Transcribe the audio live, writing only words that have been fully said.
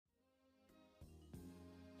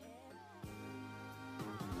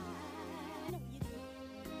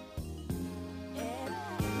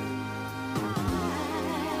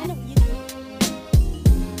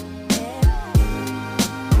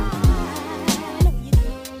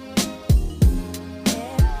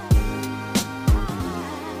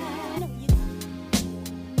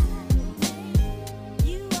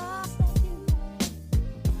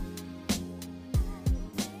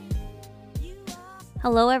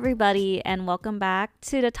Hello, everybody, and welcome back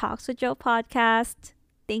to the Talks with Joe podcast.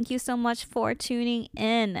 Thank you so much for tuning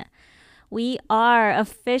in. We are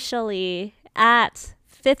officially at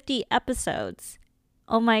 50 episodes.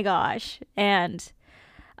 Oh my gosh. And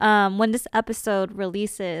when this episode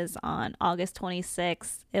releases on August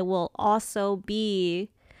 26th, it will also be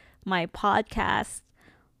my podcast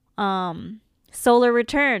solar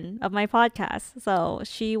return of my podcast. So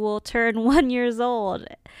she will turn 1 years old.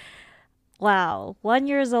 Wow, 1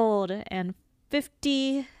 years old and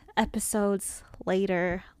 50 episodes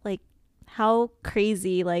later. Like, how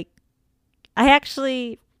crazy. Like, I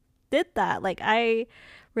actually did that. Like, I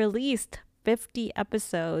released 50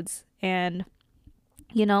 episodes. And,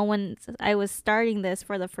 when I was starting this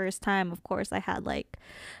for the first time, of course, I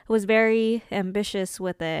was very ambitious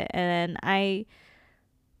with it. And I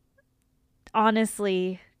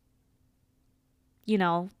honestly,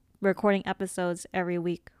 recording episodes every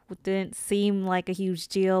week didn't seem like a huge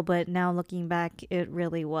deal, but now looking back, it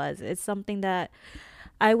really was. It's something that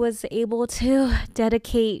I was able to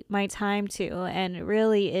dedicate my time to, and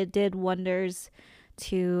really it did wonders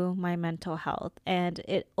to my mental health. And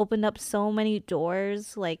it opened up so many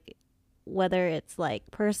doors, like whether it's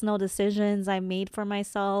like personal decisions I made for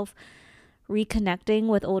myself, reconnecting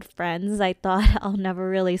with old friends I thought I'll never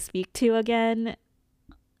really speak to again,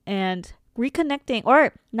 and reconnecting,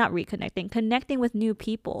 or not reconnecting, connecting with new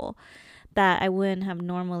people that I wouldn't have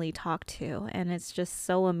normally talked to. And it's just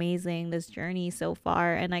so amazing, this journey so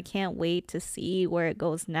far, and I can't wait to see where it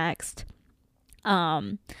goes next.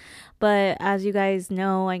 But as you guys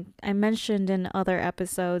know, I mentioned in other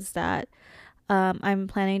episodes that I'm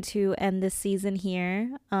planning to end this season here,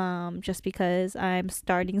 just because I'm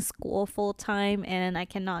starting school full time and I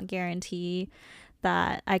cannot guarantee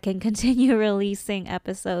that I can continue releasing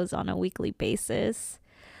episodes on a weekly basis.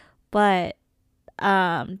 But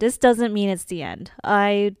this doesn't mean it's the end.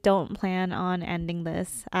 I don't plan on ending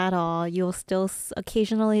this at all. You'll still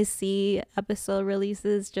occasionally see episode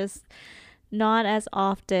releases, just not as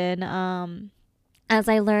often. As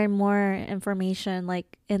I learn more information,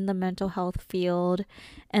 like in the mental health field,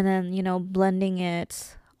 and then, blending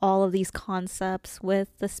it, all of these concepts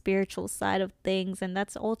with the spiritual side of things. And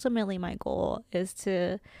that's ultimately my goal, is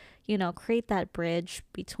to, create that bridge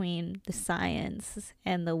between the science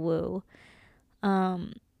and the woo.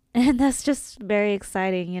 And that's just very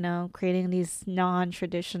exciting, creating these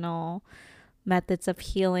non-traditional methods of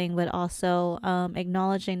healing, but also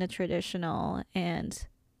acknowledging the traditional, and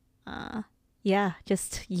yeah,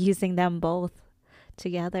 just using them both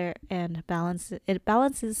together, and it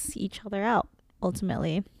balances each other out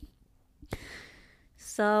ultimately.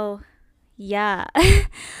 So yeah,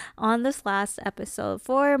 on this last episode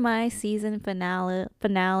for my season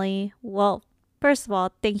finale, well, first of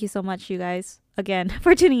all, thank you so much, you guys, again,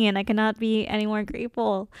 for tuning in. I cannot be any more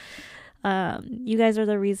grateful. You guys are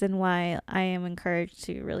the reason why I am encouraged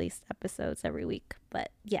to release episodes every week. But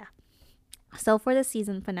yeah, so for the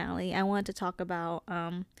season finale, I want to talk about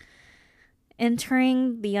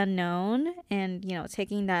entering the unknown, and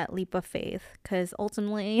taking that leap of faith, because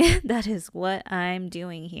ultimately that is what I'm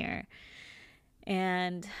doing here.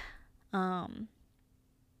 And I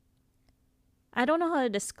don't know how to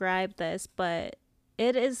describe this, but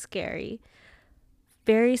it is scary,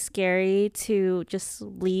 very scary, to just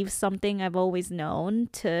leave something I've always known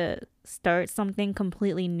to start something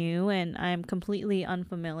completely new and I'm completely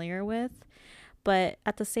unfamiliar with. But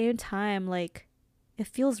at the same time, like, it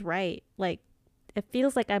feels right. Like, it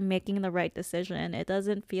feels like I'm making the right decision. It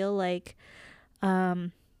doesn't feel like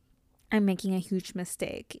I'm making a huge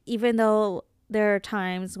mistake, even though there are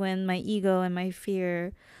times when my ego and my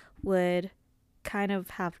fear would kind of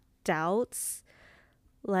have doubts.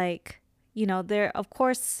 Like, there, of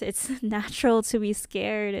course, it's natural to be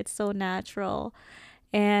scared. It's so natural.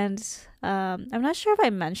 And I'm not sure if I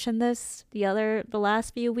mentioned this the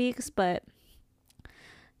last few weeks, but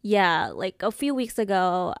yeah, like a few weeks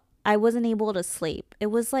ago, I wasn't able to sleep.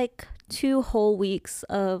 It was like 2 whole weeks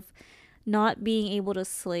of not being able to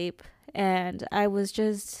sleep. And I was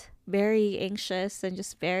just very anxious and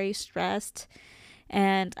just very stressed.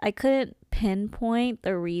 And I couldn't pinpoint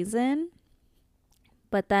the reason.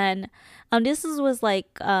 But then was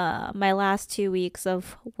like my last 2 weeks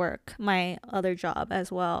of work, my other job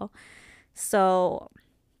as well. So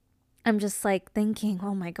I'm just like thinking,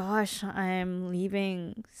 oh my gosh, I'm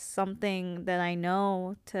leaving something that I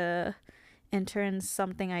know to enter in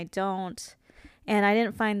something I don't. And I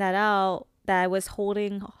didn't find that out, that I was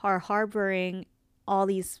holding or harboring all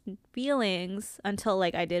these feelings, until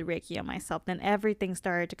like I did Reiki on myself. Then everything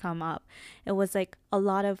started to come up. It was like a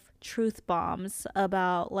lot of truth bombs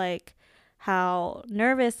about like how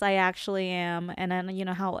nervous I actually am, and then,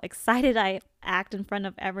 how excited I act in front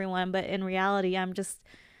of everyone. But in reality, I'm just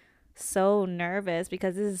so nervous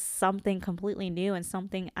because this is something completely new and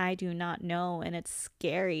something I do not know. And it's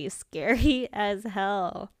scary, scary as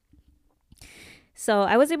hell. So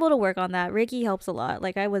I was able to work on that. Reiki helps a lot.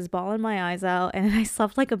 Like, I was bawling my eyes out and I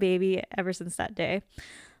slept like a baby ever since that day.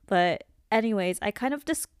 But, anyways, I kind of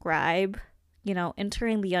describe,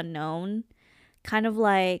 entering the unknown, kind of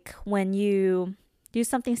like when you do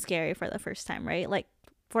something scary for the first time, right? Like,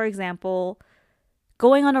 for example,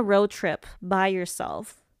 going on a road trip by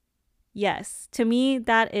yourself. Yes, to me,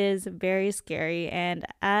 that is very scary. And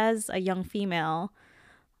as a young female,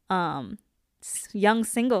 um, young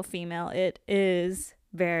single female, it is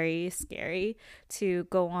very scary to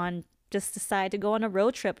just decide to go on a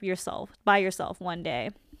road trip by yourself one day.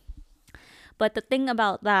 But the thing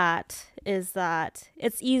about that is that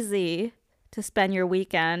it's easy to spend your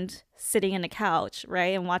weekend sitting in a couch,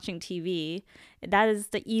 right, and watching TV. That is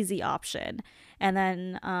the easy option. And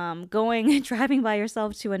then going and driving by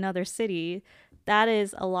yourself to another city, that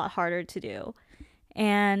is a lot harder to do.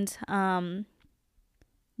 And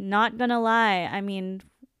not gonna lie, I mean,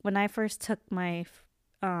 when I first took my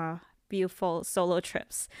beautiful solo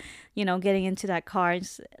trips, getting into that car,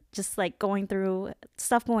 just like going through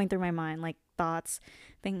my mind, like thoughts,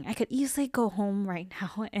 thinking I could easily go home right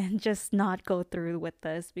now and just not go through with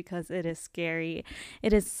this because it is scary.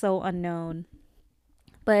 It is so unknown.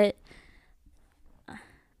 But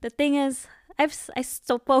the thing is, I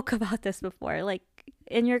spoke about this before, like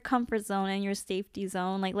in your comfort zone, in your safety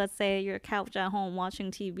zone, like let's say you're couch at home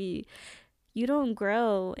watching TV, you don't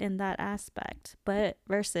grow in that aspect. But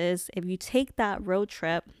versus if you take that road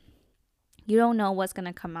trip, you don't know what's going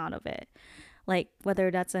to come out of it. Like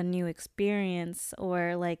whether that's a new experience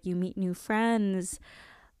or like you meet new friends,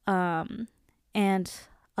 and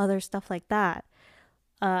other stuff like that.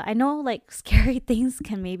 I know like scary things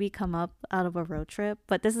can maybe come up out of a road trip,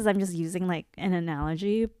 but I'm just using like an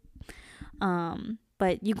analogy.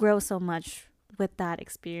 But you grow so much with that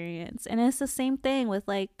experience. And it's the same thing with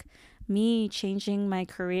like me changing my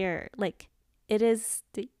career. Like, it is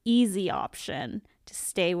the easy option to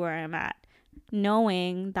stay where I'm at,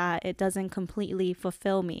 knowing that it doesn't completely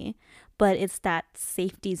fulfill me, but it's that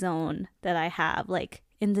safety zone that I have, like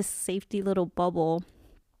in this safety little bubble,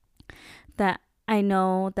 that I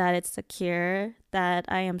know that it's secure, that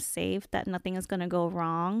I am safe, that nothing is going to go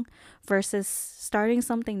wrong, versus starting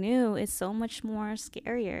something new is so much more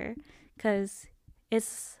scarier because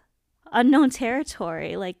it's unknown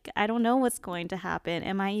territory. Like, I don't know what's going to happen.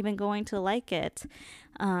 Am I even going to like it?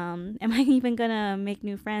 Am I even going to make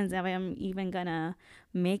new friends? Am I even going to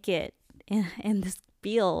make it in this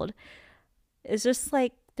field? It's just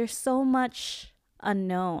like there's so much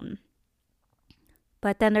unknown.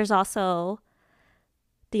 But then there's also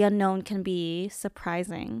the unknown can be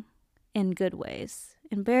surprising in good ways,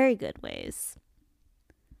 in very good ways.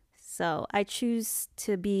 So I choose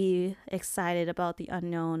to be excited about the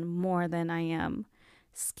unknown more than I am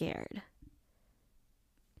scared.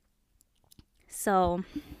 So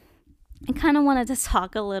I kind of wanted to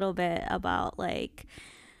talk a little bit about like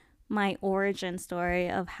my origin story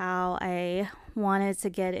of how I wanted to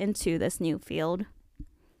get into this new field.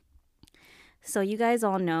 So you guys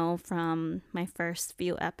all know from my first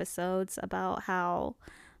few episodes about how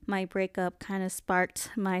my breakup kind of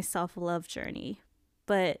sparked my self-love journey.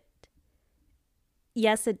 But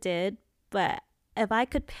yes, it did. But if I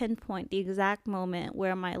could pinpoint the exact moment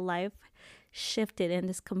where my life shifted in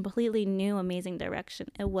this completely new, amazing direction,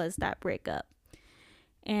 it was that breakup.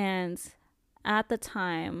 And at the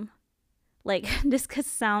time, like, this could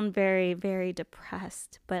sound very, very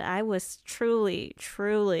depressed, but I was truly,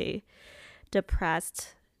 truly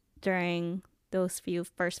depressed during those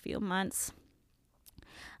first few months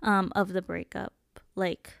of the breakup.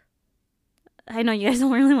 Like, I know you guys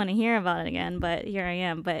don't really want to hear about it again, but here I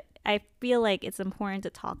am. But I feel like it's important to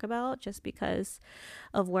talk about just because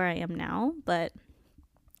of where I am now. But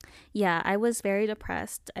yeah, I was very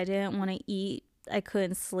depressed. I didn't want to eat. I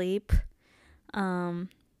couldn't sleep.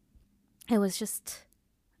 It was just,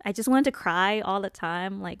 I just wanted to cry all the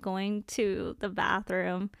time, like going to the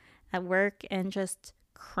bathroom at work and just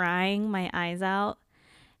crying my eyes out,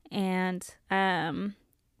 and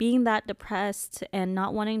being that depressed and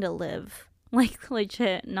not wanting to live, like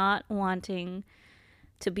legit not wanting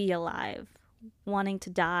to be alive, wanting to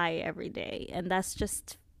die every day. And that's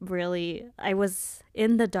just really, I was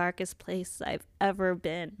in the darkest place I've ever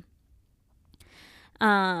been.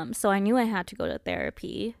 So I knew I had to go to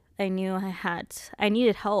therapy. I knew I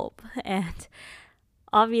needed help. And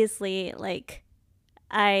obviously, like,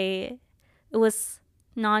 it was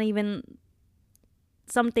not even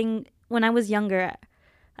something when I was younger,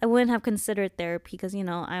 I wouldn't have considered therapy because,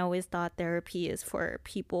 I always thought therapy is for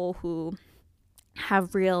people who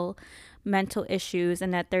have real mental issues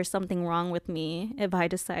and that there's something wrong with me if I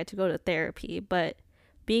decide to go to therapy. But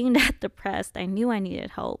being that depressed, I knew I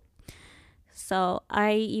needed help. So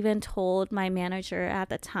I even told my manager at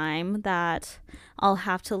the time that I'll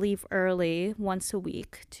have to leave early once a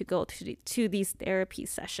week to go to these therapy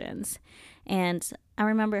sessions. And I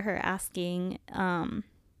remember her asking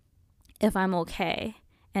if I'm okay.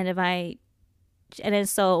 And then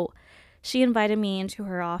so she invited me into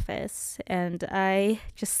her office, and I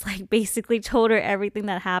just like basically told her everything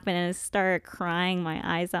that happened and started crying my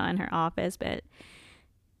eyes out in her office. But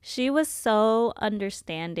she was so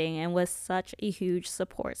understanding and was such a huge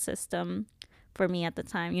support system for me at the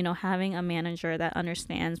time, having a manager that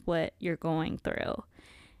understands what you're going through.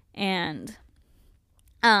 And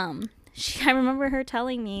I remember her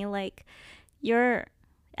telling me like,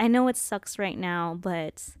 I know it sucks right now,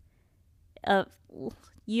 but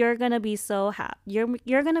you're gonna be so happy.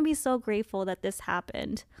 You're gonna be so grateful that this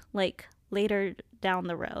happened. Like later down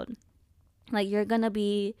the road, like you're gonna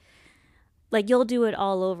be like you'll do it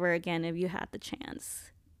all over again if you had the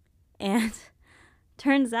chance. And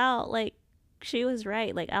turns out like she was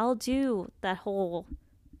right. Like I'll do that whole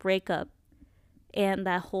breakup and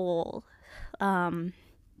that whole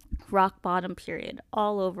rock bottom period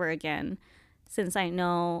all over again, since I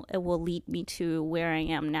know it will lead me to where I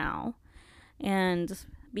am now. And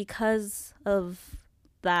because of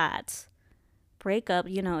that breakup,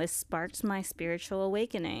 it sparked my spiritual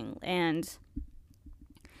awakening and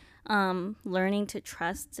learning to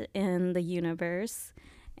trust in the universe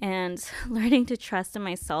and learning to trust in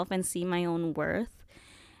myself and see my own worth.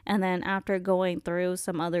 And then after going through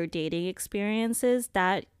some other dating experiences,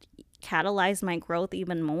 that catalyzed my growth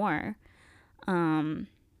even more.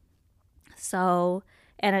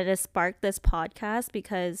 And it has sparked this podcast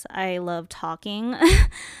because I love talking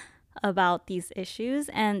about these issues.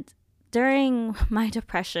 And during my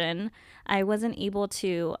depression, I wasn't able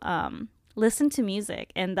to listen to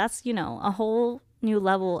music. And that's, a whole new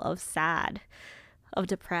level of sad, of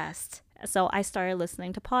depressed. So I started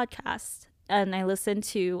listening to podcasts. And I listened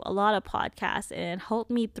to a lot of podcasts, and it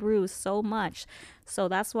helped me through so much. So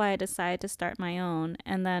that's why I decided to start my own.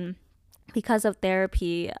 And then because of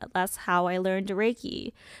therapy, that's how I learned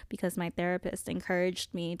Reiki, because my therapist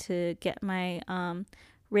encouraged me to get my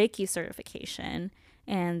Reiki certification.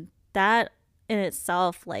 And that in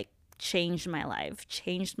itself like changed my life,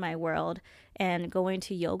 changed my world. And going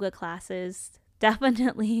to yoga classes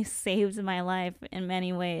definitely saved my life in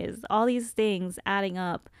many ways. All these things adding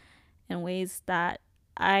up in ways that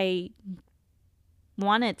I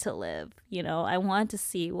wanted to live. I wanted to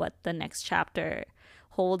see what the next chapter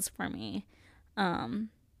holds for me. And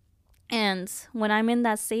when I'm in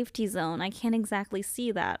that safety zone, I can't exactly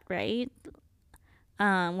see that, right?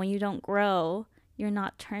 When you don't grow, you're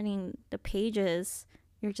not turning the pages.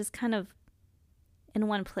 You're just kind of in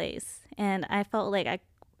one place. And I felt like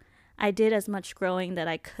I did as much growing that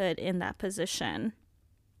I could in that position.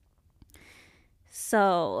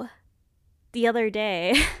 So the other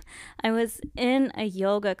day, I was in a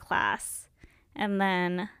yoga class, and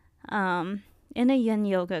then in a yin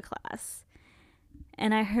yoga class,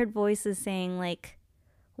 and I heard voices saying like,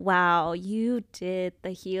 wow, you did the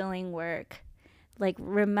healing work. Like,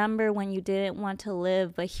 remember when you didn't want to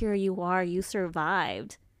live, but here you are, you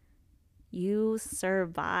survived. You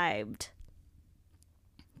survived.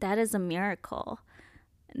 That is a miracle.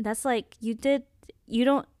 That's like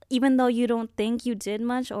even though you don't think you did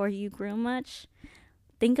much or you grew much,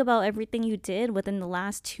 think about everything you did within the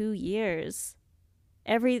last 2 years.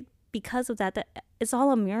 Because of that, it's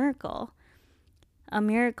all a miracle. A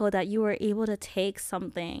miracle that you were able to take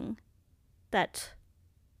something that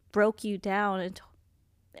broke you down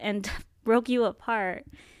and broke you apart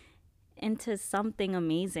into something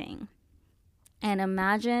amazing. And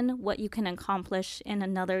imagine what you can accomplish in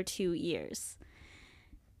another 2 years.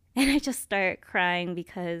 And I just started crying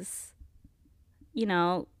because,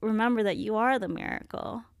 remember that you are the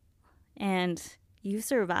miracle and you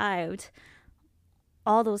survived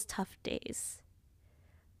all those tough days.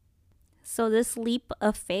 So this leap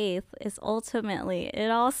of faith is ultimately, it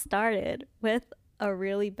all started with a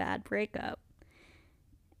really bad breakup.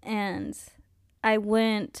 And I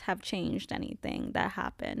wouldn't have changed anything that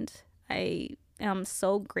happened. I am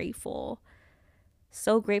so grateful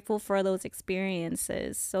for those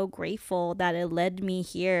experiences, so grateful that it led me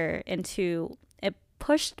here it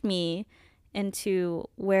pushed me into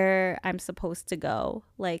where I'm supposed to go.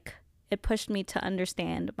 Like, it pushed me to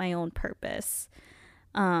understand my own purpose.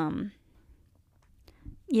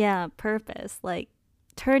 Purpose. Like,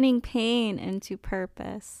 turning pain into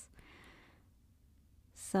purpose.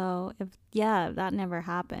 So if that never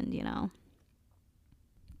happened,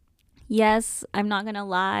 Yes, I'm not gonna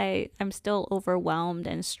lie, I'm still overwhelmed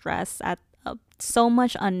and stressed at so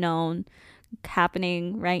much unknown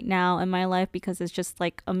happening right now in my life because it's just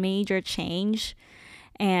like a major change.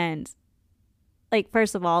 And like,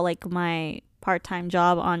 first of all, like my part-time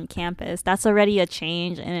job on campus, that's already a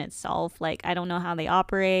change in itself. Like, I don't know how they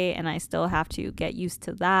operate and I still have to get used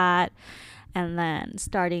to that. And then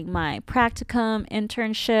starting my practicum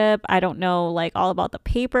internship, I don't know like all about the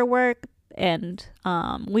paperwork and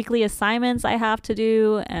weekly assignments I have to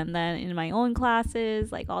do, and then in my own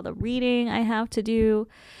classes, like all the reading I have to do.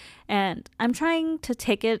 And I'm trying to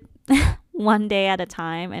take it one day at a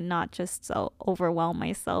time and not just so overwhelm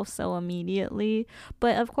myself so immediately.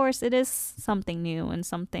 But of course, it is something new and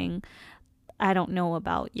something I don't know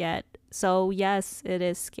about yet. So yes, it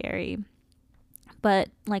is scary. But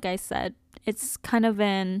like I said, it's kind of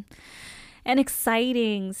an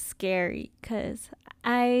exciting scary because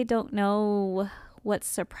I don't know what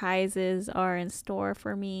surprises are in store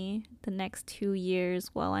for me the next 2 years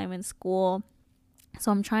while I'm in school.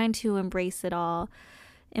 So I'm trying to embrace it all,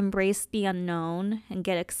 embrace the unknown and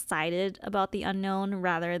get excited about the unknown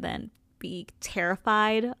rather than be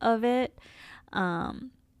terrified of it. And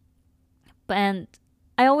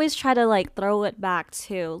I always try to like throw it back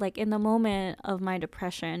to like in the moment of my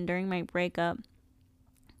depression during my breakup.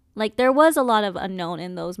 Like there was a lot of unknown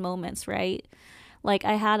in those moments, right? Like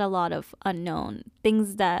I had a lot of unknown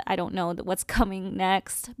things that I don't know what's coming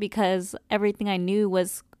next because everything I knew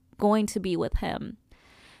was going to be with him.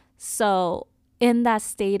 So in that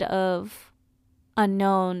state of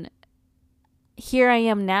unknown, here I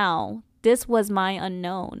am now. This was my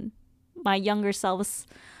unknown, my younger self's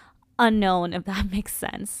unknown, if that makes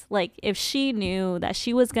sense. Like if she knew that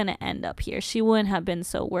she was going to end up here, she wouldn't have been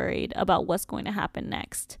so worried about what's going to happen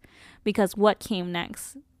next, because what came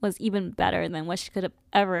next was even better than what she could have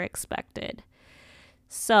ever expected.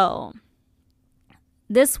 So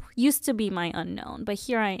this used to be my unknown, but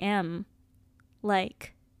here I am,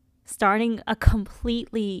 like starting a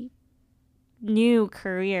completely new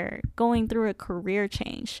career, going through a career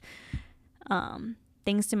change,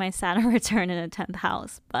 thanks to my Saturn return in the 10th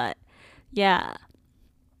house. But yeah,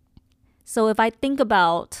 so if I think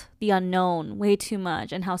about the unknown way too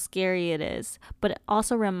much and how scary it is, but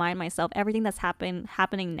also remind myself everything that's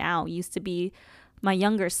happening now used to be my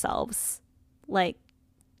younger self's like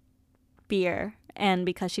fear, and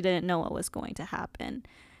because she didn't know what was going to happen.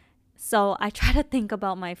 So I try to think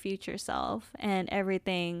about my future self and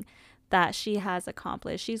everything that she has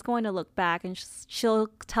accomplished. She's going to look back and she'll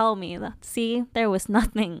tell me, see, there was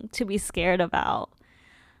nothing to be scared about.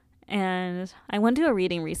 And I went to a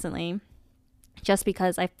reading recently just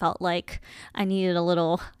because I felt like I needed a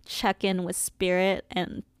little check-in with spirit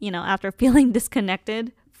and, after feeling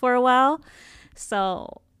disconnected for a while.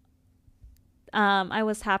 So I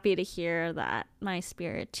was happy to hear that my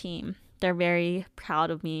spirit team, they're very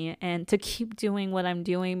proud of me and to keep doing what I'm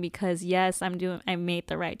doing because yes, I made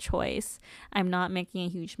the right choice. I'm not making a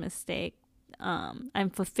huge mistake. I'm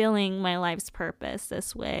fulfilling my life's purpose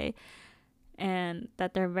this way, and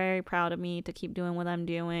that they're very proud of me to keep doing what I'm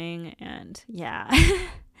doing. And yeah.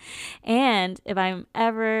 And if I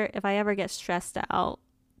ever get stressed out,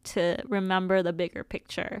 to remember the bigger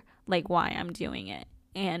picture, like why I'm doing it.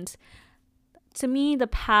 And to me, the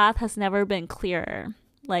path has never been clearer.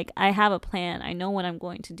 Like I have a plan. I know what I'm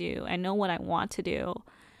going to do. I know what I want to do.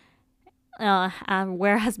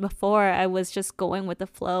 Whereas before I was just going with the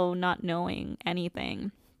flow, not knowing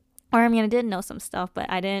anything. Or I mean, I did know some stuff, but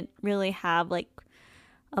I didn't really have like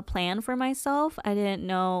a plan for myself. I didn't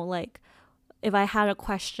know like if I had a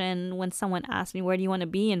question when someone asked me, where do you want to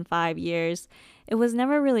be in 5 years? It was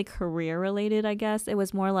never really career related, I guess. It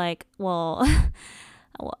was more like, well,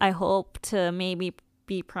 I hope to maybe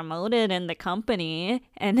be promoted in the company.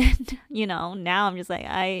 And then, now I'm just like,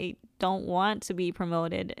 I don't want to be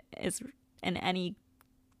promoted in any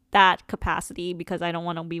that capacity because I don't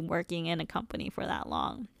want to be working in a company for that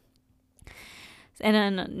long. And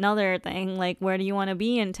then another thing, like, where do you want to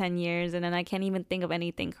be in 10 years? And then I can't even think of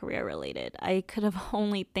anything career related. I could have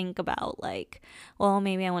only think about like, well,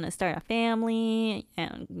 maybe I want to start a family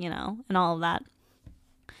and, and all of that.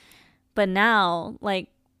 But now, like,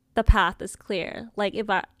 the path is clear. Like if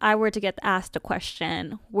I were to get asked a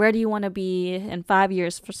question, where do you want to be in 5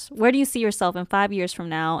 years? Where do you see yourself in 5 years from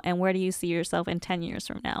now? And where do you see yourself in 10 years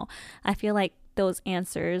from now? I feel like those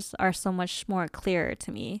answers are so much more clearer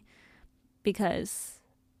to me because,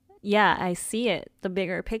 yeah, I see it, the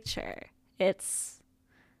bigger picture.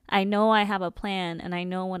 I know I have a plan and I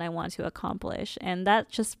know what I want to accomplish. And that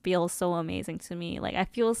just feels so amazing to me. Like, I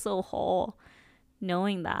feel so whole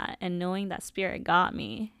knowing that, and knowing that Spirit got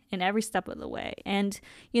me in every step of the way. And,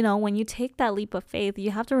 when you take that leap of faith,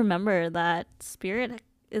 you have to remember that Spirit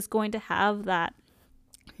is going to have that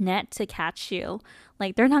net to catch you.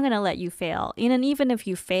 Like, they're not going to let you fail. And even if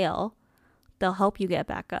you fail, they'll help you get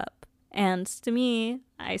back up. And to me,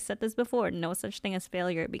 I said this before, no such thing as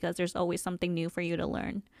failure, because there's always something new for you to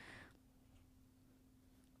learn.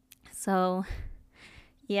 So,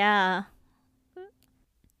 yeah.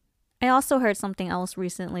 I also heard something else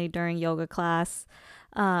recently during yoga class.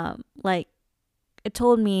 Like, it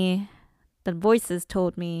told me, the voices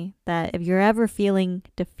told me that if you're ever feeling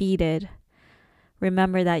defeated,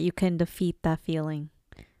 remember that you can defeat that feeling,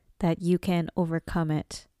 that you can overcome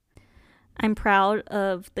it. I'm proud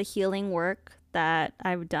of the healing work that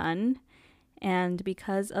I've done. And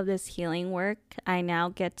because of this healing work, I now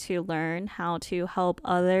get to learn how to help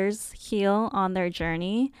others heal on their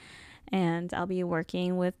journey. And I'll be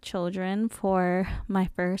working with children for my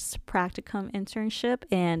first practicum internship.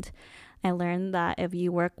 And I learned that if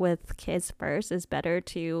you work with kids first, it's better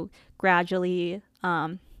to gradually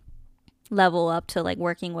level up to like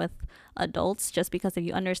working with adults, just because if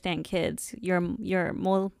you understand kids, you're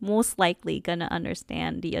most likely gonna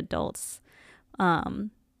understand the adults,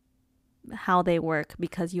 how they work,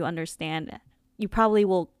 because you probably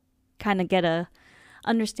will kind of get a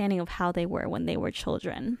understanding of how they were when they were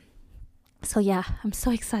children. So yeah, I'm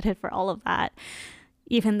so excited for all of that,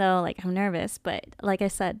 even though like I'm nervous, but like I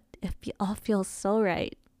said, it all feels so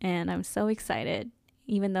right, and I'm so excited,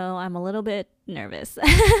 even though I'm a little bit nervous.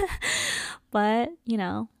 But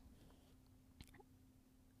I'm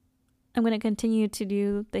going to continue to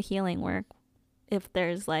do the healing work. If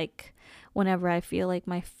there's like, whenever I feel like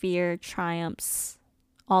my fear triumphs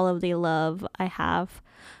all of the love I have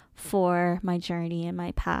for my journey and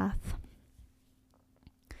my path.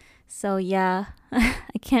 So yeah, I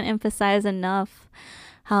can't emphasize enough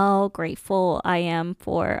how grateful I am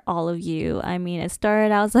for all of you. I mean, it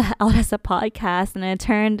started out as a podcast, and it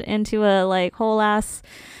turned into a like whole ass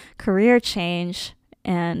career change.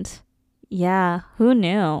 And yeah, who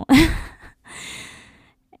knew?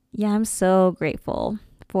 Yeah, I'm so grateful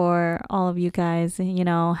for all of you guys.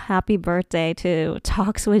 Happy birthday to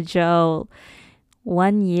Talks with Joe.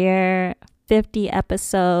 1 year, 50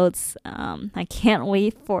 episodes. I can't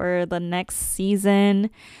wait for the next season.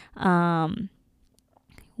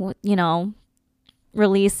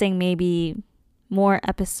 Releasing maybe more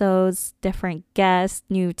episodes, different guests,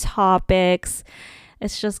 new topics.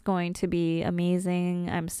 It's just going to be amazing.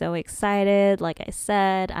 I'm so excited. Like I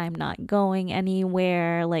said, I'm not going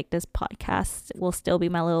anywhere. Like, this podcast will still be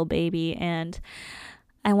my little baby, and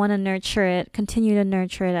I want to continue to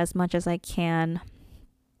nurture it as much as I can.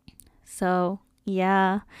 So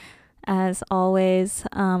yeah, as always,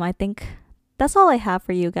 I think that's all I have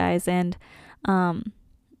for you guys. And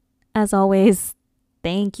as always,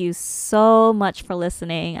 thank you so much for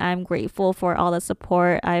listening. I'm grateful for all the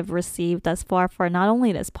support I've received thus far for not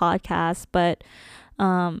only this podcast, but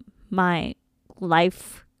my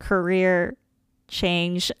life career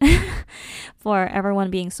change, for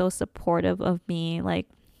everyone being so supportive of me. Like,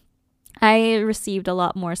 I received a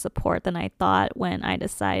lot more support than I thought when I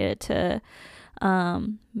decided to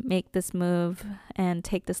make this move and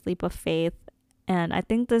take this leap of faith. And I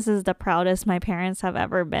think this is the proudest my parents have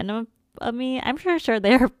ever been of me. I'm sure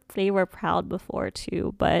they were proud before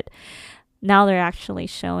too, but now they're actually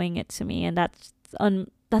showing it to me, and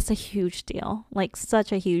that's a huge deal. Like,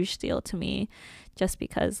 such a huge deal to me, just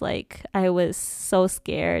because like I was so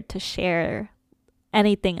scared to share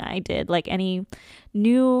anything I did, like any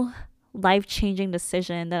new life-changing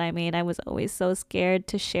decision that I made. I was always so scared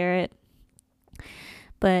to share it.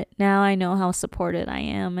 But now I know how supported I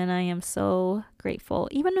am, and I am so grateful,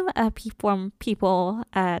 even from people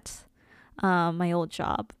at my old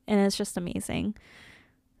job, and it's just amazing.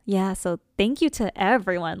 Yeah, so thank you to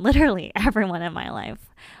everyone, literally everyone in my life,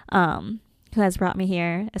 who has brought me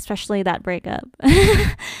here, especially that breakup.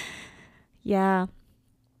 Yeah,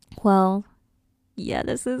 well, yeah,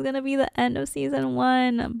 this is gonna be the end of season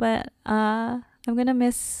 1, but I'm gonna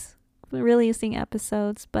miss releasing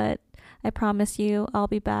episodes, but I promise you I'll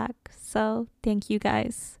be back. So thank you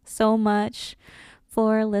guys so much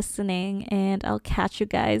for listening, and I'll catch you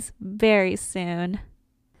guys very soon.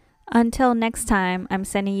 Until next time, I'm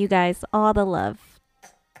sending you guys all the love.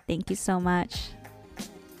 Thank you so much.